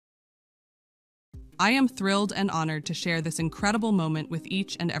I am thrilled and honored to share this incredible moment with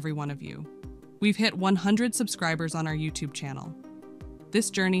each and every one of you. We've hit 100 subscribers on our YouTube channel. This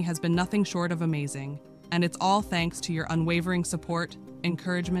journey has been nothing short of amazing, and it's all thanks to your unwavering support,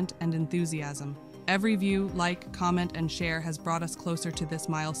 encouragement, and enthusiasm. Every view, like, comment, and share has brought us closer to this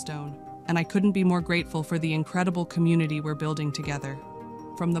milestone, and I couldn't be more grateful for the incredible community we're building together.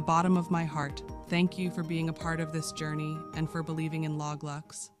 From the bottom of my heart, thank you for being a part of this journey and for believing in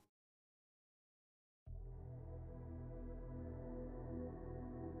Lush.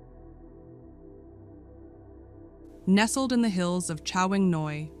 Nestled in the hills of Koh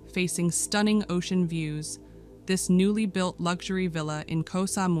Samui, facing stunning ocean views, this newly built luxury villa in Koh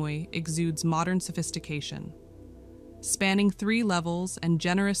Samui exudes modern sophistication. Spanning 3 levels and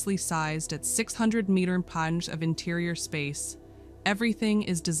generously sized at 600-meter punch of interior space, everything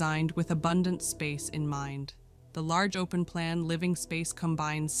is designed with abundant space in mind. The large open-plan living space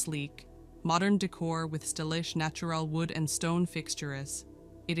combines sleek, modern decor with stylish natural wood and stone fixtures.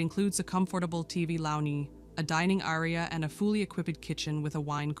 It includes a comfortable TV lounge, a dining area, and a fully equipped kitchen with a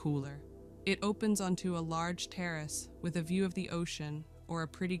wine cooler. It opens onto a large terrace with a view of the ocean or a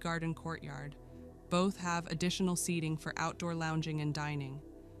pretty garden courtyard. Both have additional seating for outdoor lounging and dining.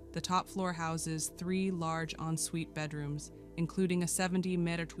 The top floor houses 3 large ensuite bedrooms, including a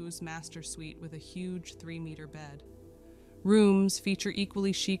 70-meter master suite with a huge 3-meter bed. Rooms feature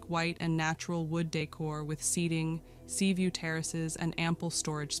equally chic white and natural wood decor with seating, sea view terraces, and ample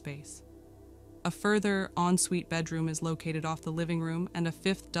storage space. A further ensuite bedroom is located off the living room, and a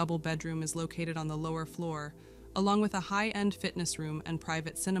 5th double bedroom is located on the lower floor, along with a high-end fitness room and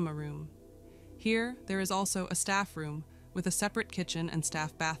private cinema room. Here, there is also a staff room with a separate kitchen and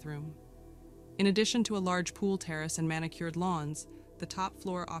staff bathroom. In addition to a large pool terrace and manicured lawns, the top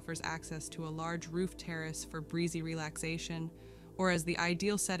floor offers access to a large roof terrace for breezy relaxation, or as the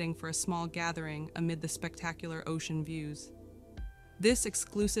ideal setting for a small gathering amid the spectacular ocean views. This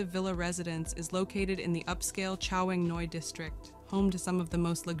exclusive villa residence is located in the upscale Koh Samui district, home to some of the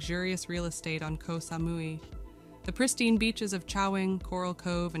most luxurious real estate on Koh Samui. The pristine beaches of Koh Samui, Coral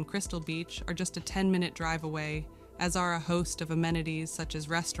Cove, and Crystal Beach are just a 10-minute drive away, as are a host of amenities such as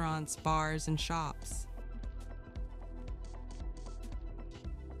restaurants, bars, and shops.